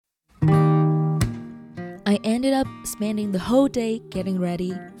I ended up spending the whole day getting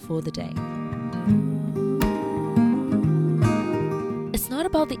ready for the day. It's not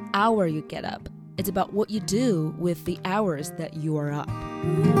about the hour you get up. It's about what you do with the hours that you are up.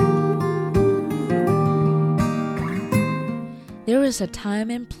 There is a time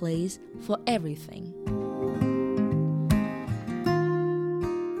and place for everything.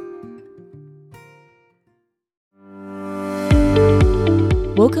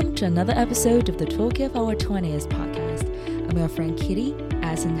 Welcome to another episode of the Toolkit of Our 20s podcast. I'm your friend Kitty,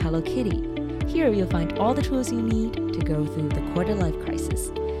 as in Hello Kitty. Here you'll find all the tools you need to go through the quarter life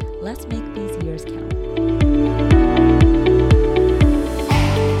crisis. Let's make these years count.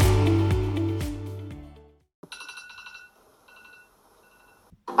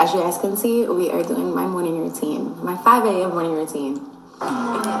 As you guys can see, we are doing my morning routine, my 5 a.m. morning routine.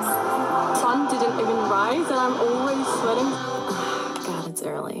 Sun didn't even rise and I'm already sweating. God, it's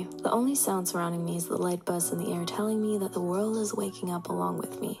early. The only sound surrounding me is the light buzz in the air telling me that the world is waking up along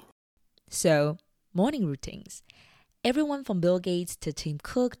with me. So, morning routines. Everyone from Bill Gates to Tim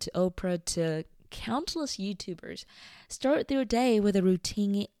Cook to Oprah to countless YouTubers start their day with a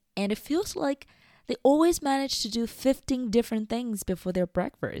routine, and it feels like they always manage to do 15 different things before their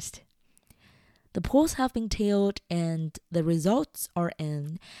breakfast. The polls have been tailed and the results are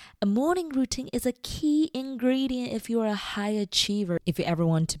in. A morning routine is a key ingredient if you're a high achiever, if you ever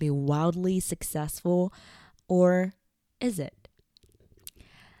want to be wildly successful, or is it?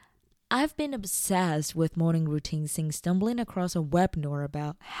 I've been obsessed with morning routines since stumbling across a webinar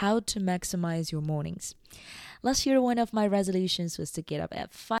about how to maximize your mornings. Last year, one of my resolutions was to get up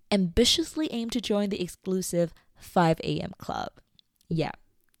at 5, ambitiously aim to join the exclusive 5 a.m. club. Yeah,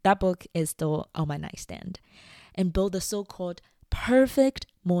 that book is still on my nightstand. And build the so-called perfect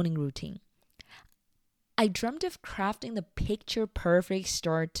morning routine. I dreamt of crafting the picture-perfect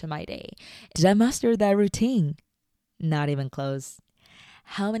start to my day. Did I master that routine? Not even close.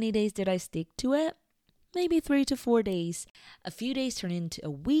 How many days did I stick to it? Maybe 3 to 4 days. A few days turned into a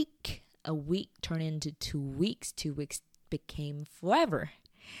week turned into 2 weeks, 2 weeks became forever.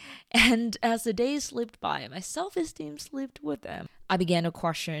 And as the days slipped by, my self-esteem slipped with them. I began to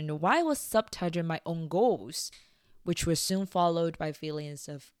question why I was sabotaging my own goals, which was soon followed by feelings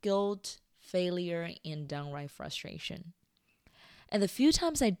of guilt, failure, and downright frustration. And the few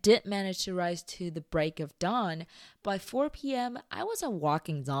times I did manage to rise to the break of dawn, by 4 p.m., I was a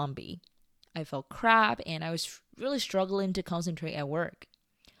walking zombie. I felt crap and I was really struggling to concentrate at work.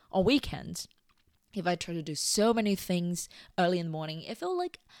 On weekends, if I tried to do so many things early in the morning, it felt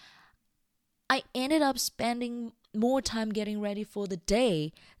like I ended up spending more time getting ready for the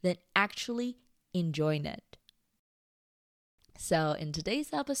day than actually enjoying it. So in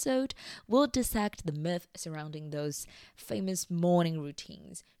today's episode, we'll dissect the myth surrounding those famous morning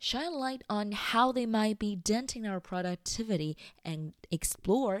routines, shine light on how they might be denting our productivity, and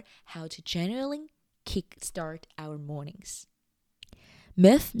explore how to genuinely kickstart our mornings.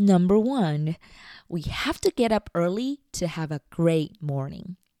 Myth number 1, we have to get up early to have a great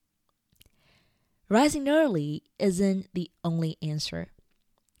morning. Rising early isn't the only answer.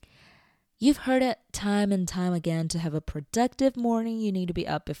 You've heard it time and time again, to have a productive morning, you need to be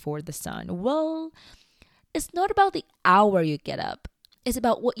up before the sun. Well, it's not about the hour you get up. It's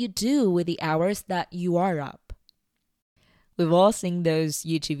about what you do with the hours that you are up. We've all seen those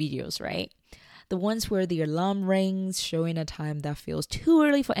YouTube videos, right? The ones where the alarm rings, showing a time that feels too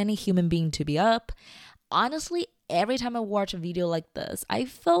early for any human being to be up. Honestly, every time I watch a video like this, I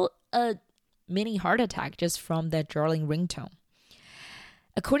felt a mini heart attack just from that jarring ringtone.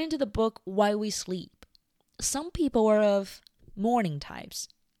 According to the book Why We Sleep, some people are of morning types,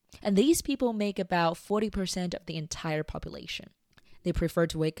 and these people make about 40% of the entire population. They prefer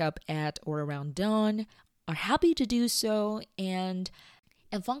to wake up at or around dawn, are happy to do so, and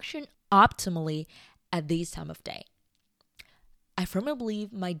function optimally at this time of day. I firmly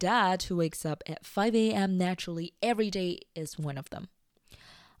believe my dad, who wakes up at 5 a.m. naturally every day, is one of them.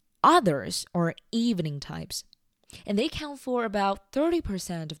 Others are evening types, and they count for about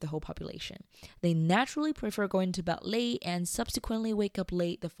 30% of the whole population. They naturally prefer going to bed late and subsequently wake up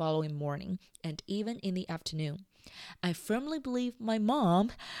late the following morning and even in the afternoon. I firmly believe my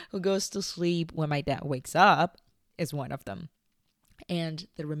mom, who goes to sleep when my dad wakes up, is one of them. And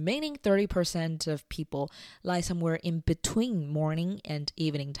the remaining 30% of people lie somewhere in between morning and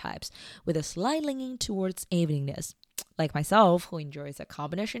evening types, with a slight leaning towards eveningness. Like myself, who enjoys a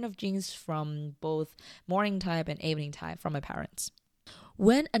combination of genes from both morning type and evening type from my parents.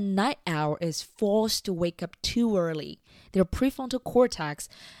 When a night owl is forced to wake up too early, their prefrontal cortex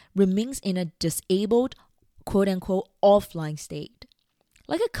remains in a disabled, quote-unquote, offline state.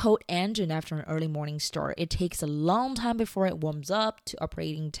 Like a cold engine after an early morning start, it takes a long time before it warms up to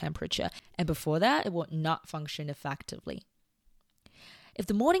operating temperature, and before that, it will not function effectively. If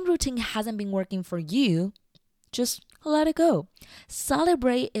the morning routine hasn't been working for you, just let it go.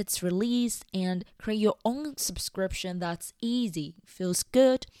 Celebrate its release and create your own subscription that's easy, feels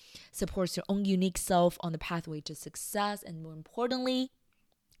good, supports your own unique self on the pathway to success, and more importantly,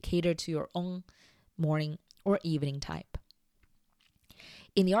 cater to your own morning or evening type.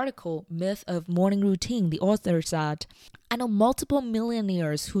 In the article, Myth of Morning Routine, the author said, I know multiple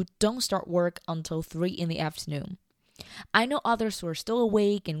millionaires who don't start work until 3 in the afternoon. I know others who are still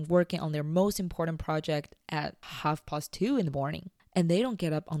awake and working on their most important project at 2:30 in the morning, and they don't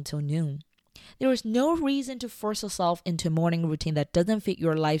get up until noon. There is no reason to force yourself into a morning routine that doesn't fit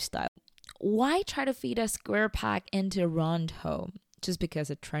your lifestyle. Why try to fit a square peg into a round hole? Just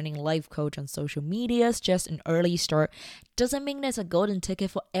because a trending life coach on social media suggests an early start doesn't mean it's a golden ticket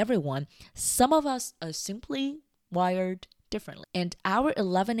for everyone. Some of us are simply wired differently, and our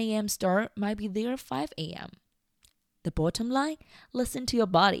 11 a.m. start might be their 5 a.m. The bottom line, listen to your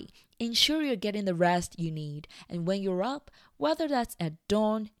body. Ensure you're getting the rest you need. And when you're up, whether that's at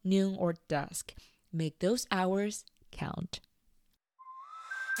dawn, noon, or dusk, make those hours count.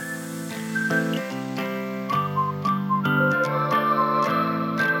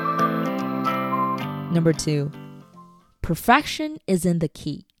 Number 2, perfection isn't the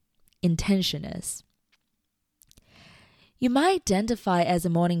key. Intention is. You might identify as a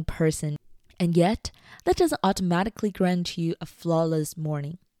morning person, and yet, that doesn't automatically grant you a flawless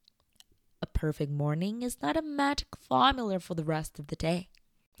morning. A perfect morning is not a magic formula for the rest of the day.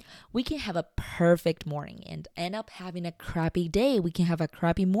 We can have a perfect morning and end up having a crappy day. We can have a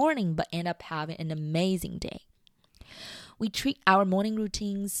crappy morning but end up having an amazing day. We treat our morning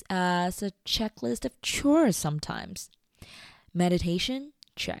routines as a checklist of chores sometimes. Meditation?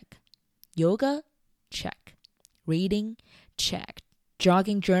 Check. Yoga? Check. Reading? Check.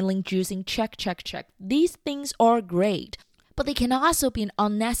 Jogging, journaling, juicing, check. These things are great, but they can also be an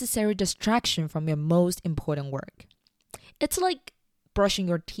unnecessary distraction from your most important work. It's like brushing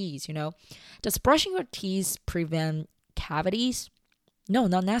your teeth, Does brushing your teeth prevent cavities? No,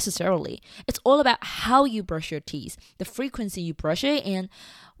 not necessarily. It's all about how you brush your teeth, the frequency you brush it, and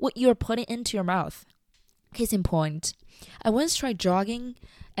what you're putting into your mouth. Case in point, I once tried jogging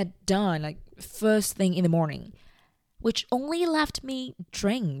at dawn, first thing in the morning, which only left me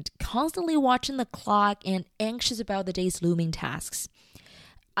drained, constantly watching the clock and anxious about the day's looming tasks.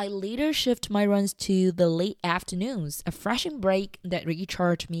 I later shifted my runs to the late afternoons, a refreshing break that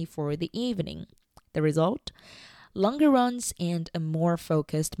recharged me for the evening. The result? Longer runs and a more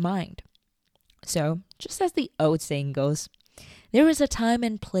focused mind. So, just as the old saying goes, there is a time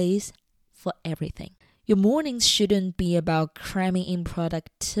and place for everything. Your mornings shouldn't be about cramming in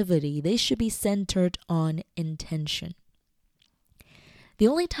productivity. They should be centered on intention. The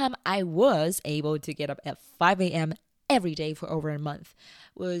only time I was able to get up at 5 a.m. every day for over a month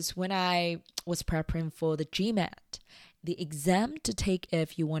was when I was preparing for the GMAT, the exam to take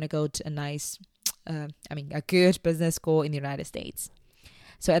if you want to go to a good business school in the United States.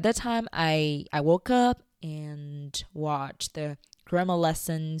 So at that time, I woke up and watched the grammar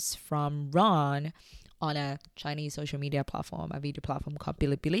lessons from Ron on a Chinese social media platform, a video platform called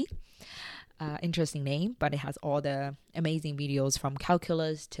Bilibili. Interesting name, but it has all the amazing videos from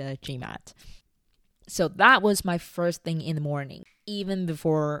calculus to GMAT. So that was my first thing in the morning, even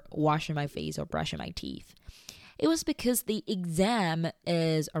before washing my face or brushing my teeth. It was because the exam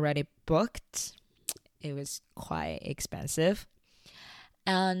is already booked. It was quite expensive.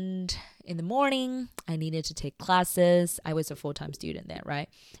 And in the morning, I needed to take classes. I was a full-time student then, right?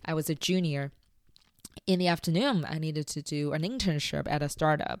 I was a junior. In the afternoon, I needed to do an internship at a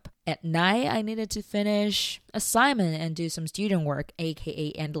startup. At night, I needed to finish assignment and do some student work,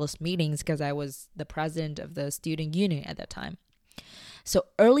 aka endless meetings, because I was the president of the student union at that time. So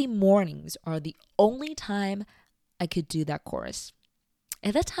early mornings are the only time I could do that course.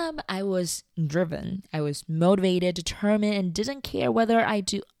 At that time, I was driven. I was motivated, determined, and didn't care whether I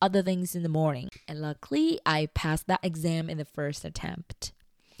do other things in the morning. And luckily, I passed that exam in the first attempt.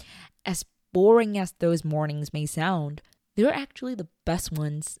 As boring as those mornings may sound, they're actually the best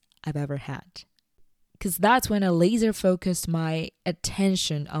ones I've ever had. Because that's when I laser focused my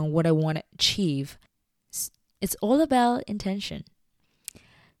attention on what I want to achieve. It's all about intention.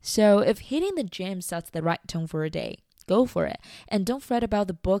 So if hitting the gym sets the right tone for a day, go for it. And don't fret about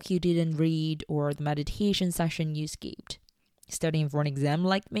the book you didn't read or the meditation session you skipped. Studying for an exam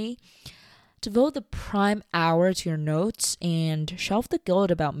like me? Devote the prime hour to your notes and shelve the guilt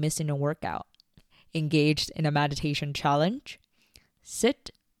about missing a workout. Engaged in a meditation challenge? sit,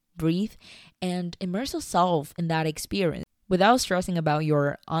 breathe, and immerse yourself in that experience without stressing about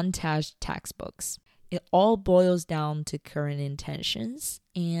your untouched textbooks. It all boils down to current intentions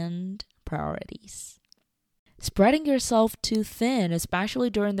and priorities. Spreading yourself too thin, especially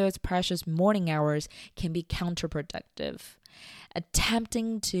during those precious morning hours, can be counterproductive.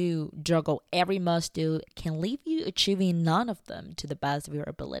 Attempting to juggle every must-do can leave you achieving none of them to the best of your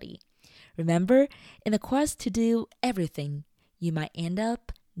ability. Remember, in the quest to do everything, you might end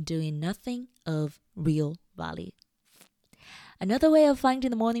up doing nothing of real value. Another way of finding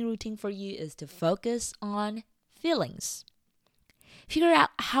the morning routine for you is to focus on feelings. Figure out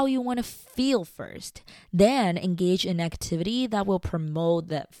how you want to feel first, then engage in activity that will promote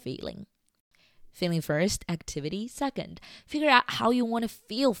that feeling. Feeling first, activity second. Figure out how you want to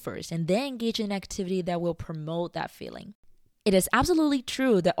feel first, and then engage in activity that will promote that feeling. It is absolutely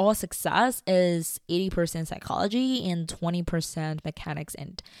true that all success is 80% psychology and 20% mechanics,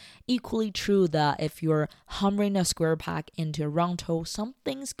 and equally true that if you're hammering a square peg into a round hole,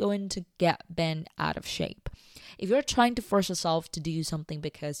 something's going to get bent out of shape. If you're trying to force yourself to do something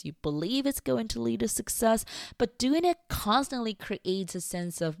because you believe it's going to lead to success, but doing it constantly creates a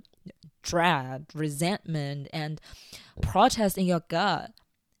sense of dread, resentment, and protest in your gut,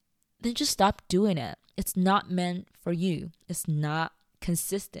 then just stop doing it. It's not meant for you. It's not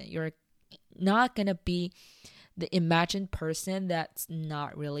consistent. You're not going to be the imagined person that's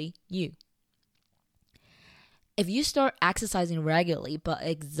not really you. If you start exercising regularly but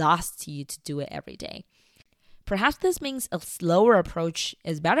exhausts you to do it every day, perhaps this means a slower approach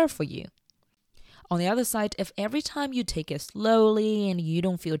is better for you. On the other side, if every time you take it slowly and you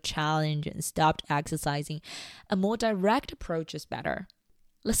don't feel challenged and stopped exercising, a more direct approach is better.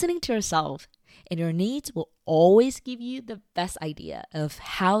 Listening to yourself and your needs will always give you the best idea of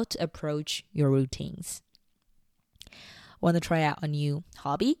how to approach your routines. Want to try out a new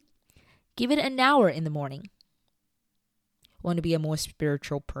hobby? Give it an hour in the morning. Want to be a more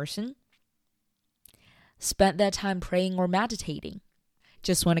spiritual person? Spend that time praying or meditating.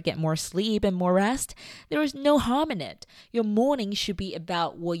 Just want to get more sleep and more rest? There is no harm in it. Your morning should be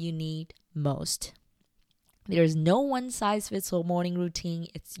about what you need most. There is no one-size-fits-all morning routine.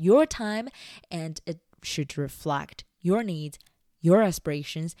 It's your time, and it should reflect your needs, your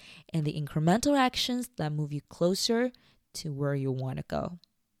aspirations, and the incremental actions that move you closer to where you want to go.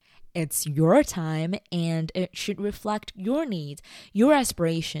 It's your time, and it should reflect your needs, your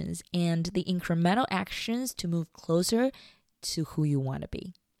aspirations, and the incremental actions to move closer to who you want to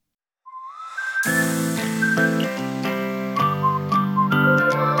be.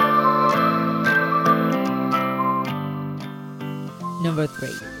 Number 3,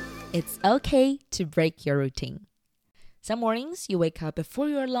 it's okay to break your routine. Some mornings you wake up before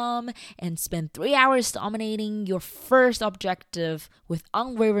your alarm and spend 3 hours dominating your first objective with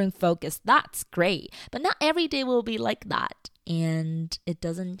unwavering focus. That's great, but not every day will be like that, and it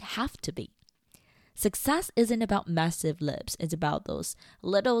doesn't have to be. Success isn't about massive leaps. It's about those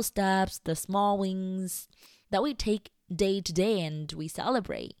little steps, the small wins that we take day to day and we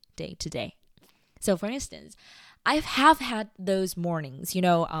celebrate day to day. So for instance, I have had those mornings,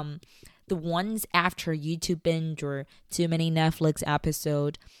 the ones after YouTube binge or too many Netflix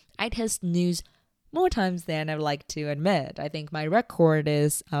episode. I test news more times than I would like to admit. I think my record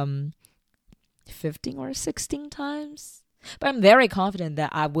is 15 or 16 times. But I'm very confident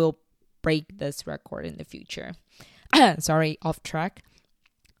that I will break this record in the future. Sorry, off track.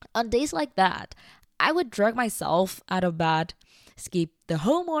 On days like that, I would drag myself out of bed, skip the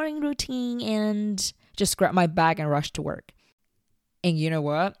whole morning routine, and just grab my bag and rush to work. And you know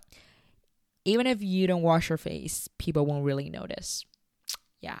what? Even if you don't wash your face, people won't really notice.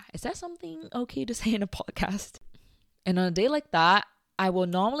 Yeah, is that something okay to say in a podcast? And on a day like that, I will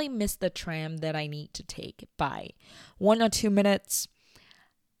normally miss the tram that I need to take by 1 or 2 minutes.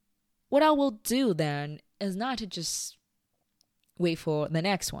 What I will do then is not to just wait for the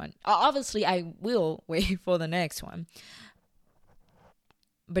next one. Obviously, I will wait for the next one.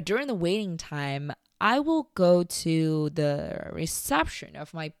 But during the waiting time, I will go to the reception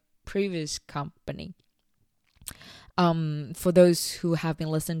of my previous company. For those who have been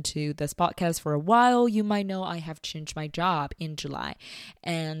listening to this podcast for a while, you might know I have changed my job in July.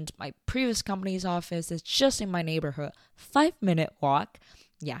 And my previous company's office is just in my neighborhood. 5-minute walk.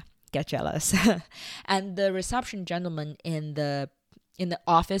 Yeah. Get jealous. And the reception gentleman in the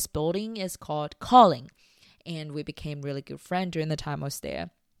office building is called Colin, and we became really good friends during the time I was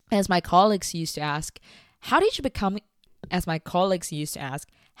there. As my colleagues used to ask, how did you become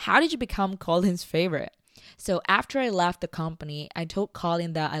Colin's favorite? So after I left the company, I told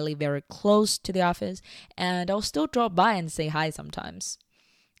Colin that I live very close to the office and I'll still drop by and say hi sometimes.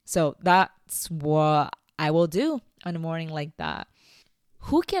 So that's what I will do on a morning like that.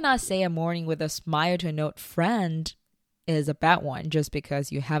 Who cannot say a morning with a smile to a note friend is a bad one just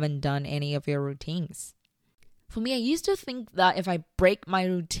because you haven't done any of your routines? For me, I used to think that if I break my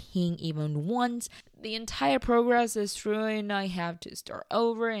routine even once, the entire progress is ruined. I have to start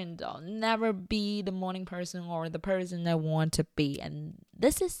over and I'll never be the morning person or the person I want to be. And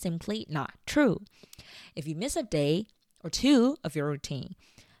this is simply not true. If you miss a day or two of your routine,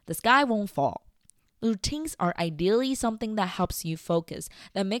 the sky won't fall. Routines are ideally something that helps you focus,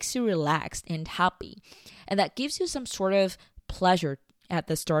 that makes you relaxed and happy, and that gives you some sort of pleasure at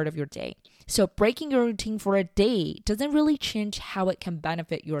the start of your day. So breaking your routine for a day doesn't really change how it can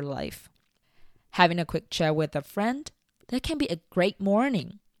benefit your life. Having a quick chat with a friend, that can be a great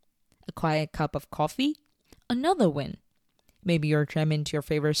morning. A quiet cup of coffee, another win. Maybe you're jamming to your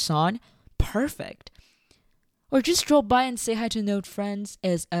favorite song, perfect. Or just drop by and say hi to old friends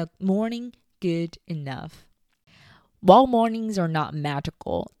is a morning good enough. While mornings are not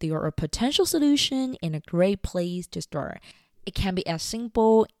magical, they are a potential solution and a great place to start. It can be as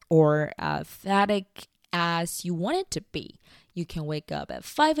simple or static as you want it to be. You can wake up at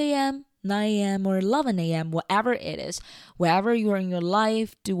 5 a.m., 9 a.m. or 11 a.m., whatever it is. Wherever you are in your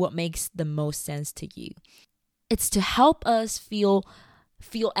life, do what makes the most sense to you. It's to help us feel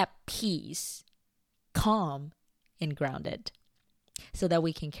at peace, calm, and grounded, so that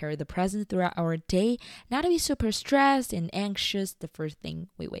we can carry the present throughout our day, not to be super stressed and anxious the first thing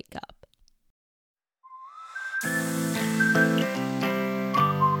we wake up.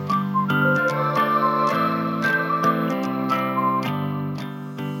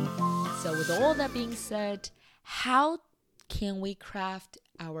 So with all that being said, how can we craft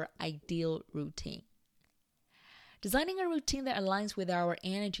our ideal routine? Designing a routine that aligns with our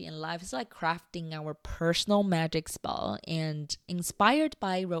energy in life is like crafting our personal magic spell, and inspired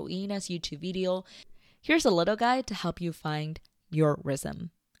by Rowena's YouTube video, here's a little guide to help you find your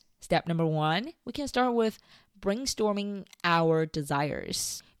rhythm. Step number 1, we can start with brainstorming our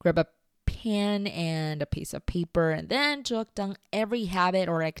desires. Grab a pen and a piece of paper and then jot down every habit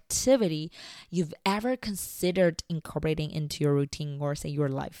or activity you've ever considered incorporating into your routine or say your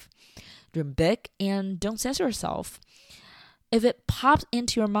life. Dream big and don't censor yourself. If it pops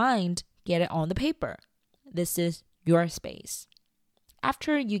into your mind, get it on the paper. This is your space.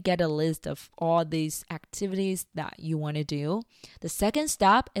 After you get a list of all these activities that you want to do, the second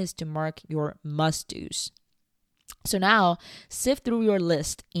step is to mark your must-dos. So now, sift through your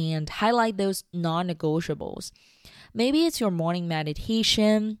list and highlight those non-negotiables. Maybe it's your morning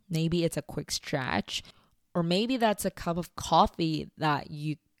meditation, maybe it's a quick stretch, or maybe that's a cup of coffee that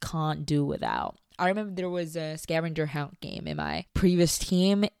you can't do without. I remember there was a scavenger hunt game in my previous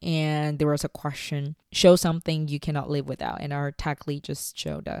team, and there was a question, show something you cannot live without, and our tech lead just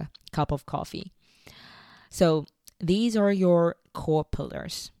showed a cup of coffee. So these are your core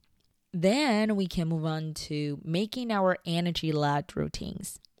pillars. Then we can move on to making our energy-led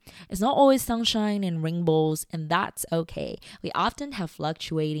routines. It's not always sunshine and rainbows, and that's okay. We often have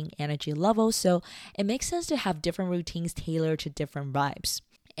fluctuating energy levels, so it makes sense to have different routines tailored to different vibes.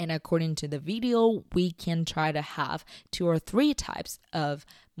 And according to the video, we can try to have 2 or 3 types of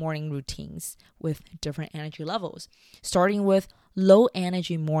morning routines with different energy levels. Starting with low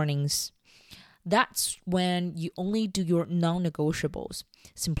energy mornings. That's when you only do your non-negotiables.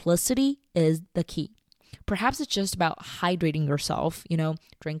 Simplicity is the key. Perhaps it's just about hydrating yourself,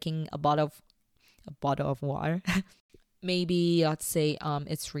 drinking a bottle of water. Maybe let's say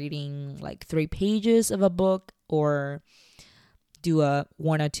it's reading like 3 pages of a book, or do a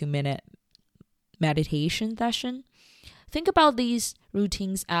 1 or 2 minute meditation session. Think about these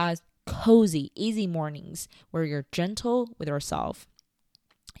routines as cozy, easy mornings where you're gentle with yourself.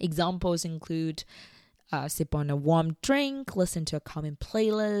 Examples include sip on a warm drink, listen to a calming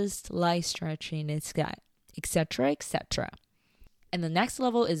playlist, light stretching, etc., etc. And the next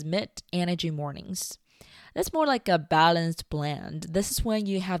level is mid-energy mornings. That's more like a balanced blend. This is when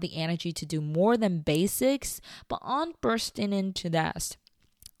you have the energy to do more than basics, but aren't bursting into that.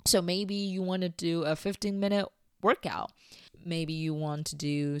 So maybe you want to do a 15-minute workout. Maybe you want to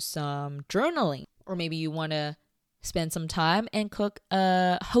do some journaling, or maybe you want to spend some time and cook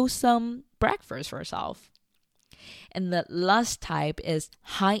a wholesome breakfast for yourself. And the last type is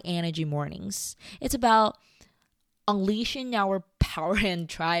high energy mornings. It's about unleashing our power and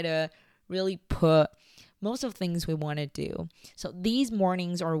try to really put most of the things we want to do. So these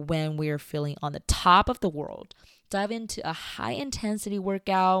mornings are when we're feeling on the top of the world. Dive into a high intensity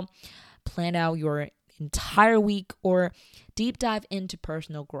workout, plan out your entire week or deep dive into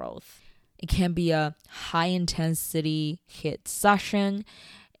personal growth. It can be a high-intensity HIIT session.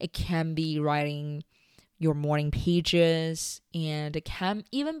 It can be writing your morning pages, and it can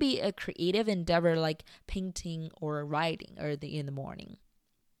even be a creative endeavor like painting or writing early in the morning.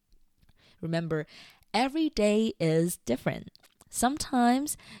 Remember, every day is different.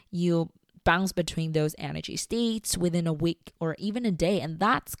 Sometimes you bounce between those energy states within a week or even a day, and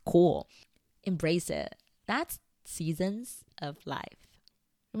that's cool. Embrace it. That's seasons of life.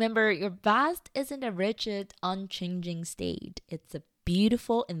 Remember, your best isn't a rigid, unchanging state. It's a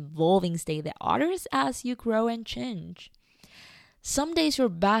beautiful, evolving state that alters as you grow and change. Some days your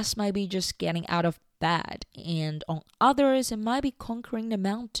best might be just getting out of bed, and on others it might be conquering the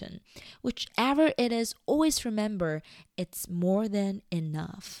mountain. Whichever it is, always remember it's more than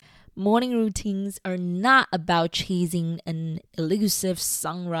enough. Morning routines are not about chasing an elusive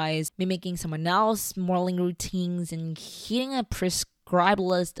sunrise, mimicking someone else's morning routines, and hitting a prescribed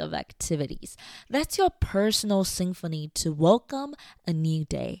list of activities. That's your personal symphony to welcome a new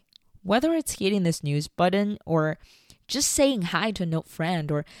day. Whether it's hitting the snooze button or just saying hi to an old friend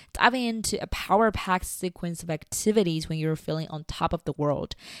or diving into a power-packed sequence of activities when you're feeling on top of the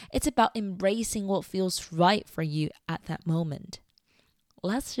world, it's about embracing what feels right for you at that moment.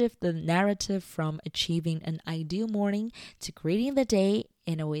 Let's shift the narrative from achieving an ideal morning to creating the day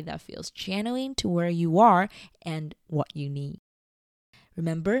in a way that feels genuine to where you are and what you need.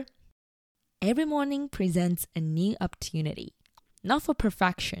 Remember, every morning presents a new opportunity, not for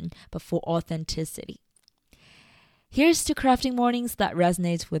perfection, but for authenticity. Here's to crafting mornings that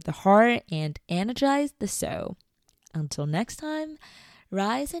resonate with the heart and energize the soul. Until next time,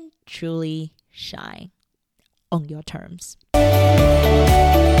 rise and truly shine on your terms.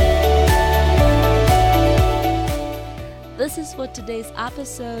 This is for today's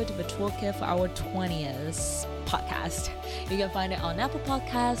episode of a Toolkit for Our 20th podcast. You can find it on Apple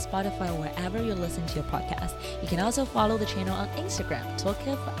Podcasts, Spotify, wherever you listen to your podcast. You can also follow the channel on Instagram,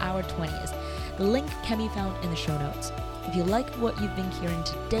 Toolkit for Our 20th. The link can be found in the show notes. If you like what you've been hearing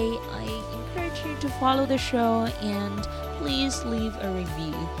today, I encourage you to follow the show and please leave a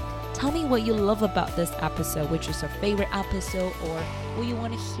review. Tell me what you love about this episode, which is your favorite episode, or what you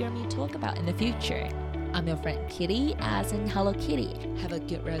want to hear me talk about in the future. I'm your friend Kitty, as in Hello Kitty. Have a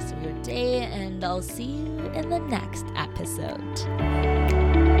good rest of your day, and I'll see you in the next episode.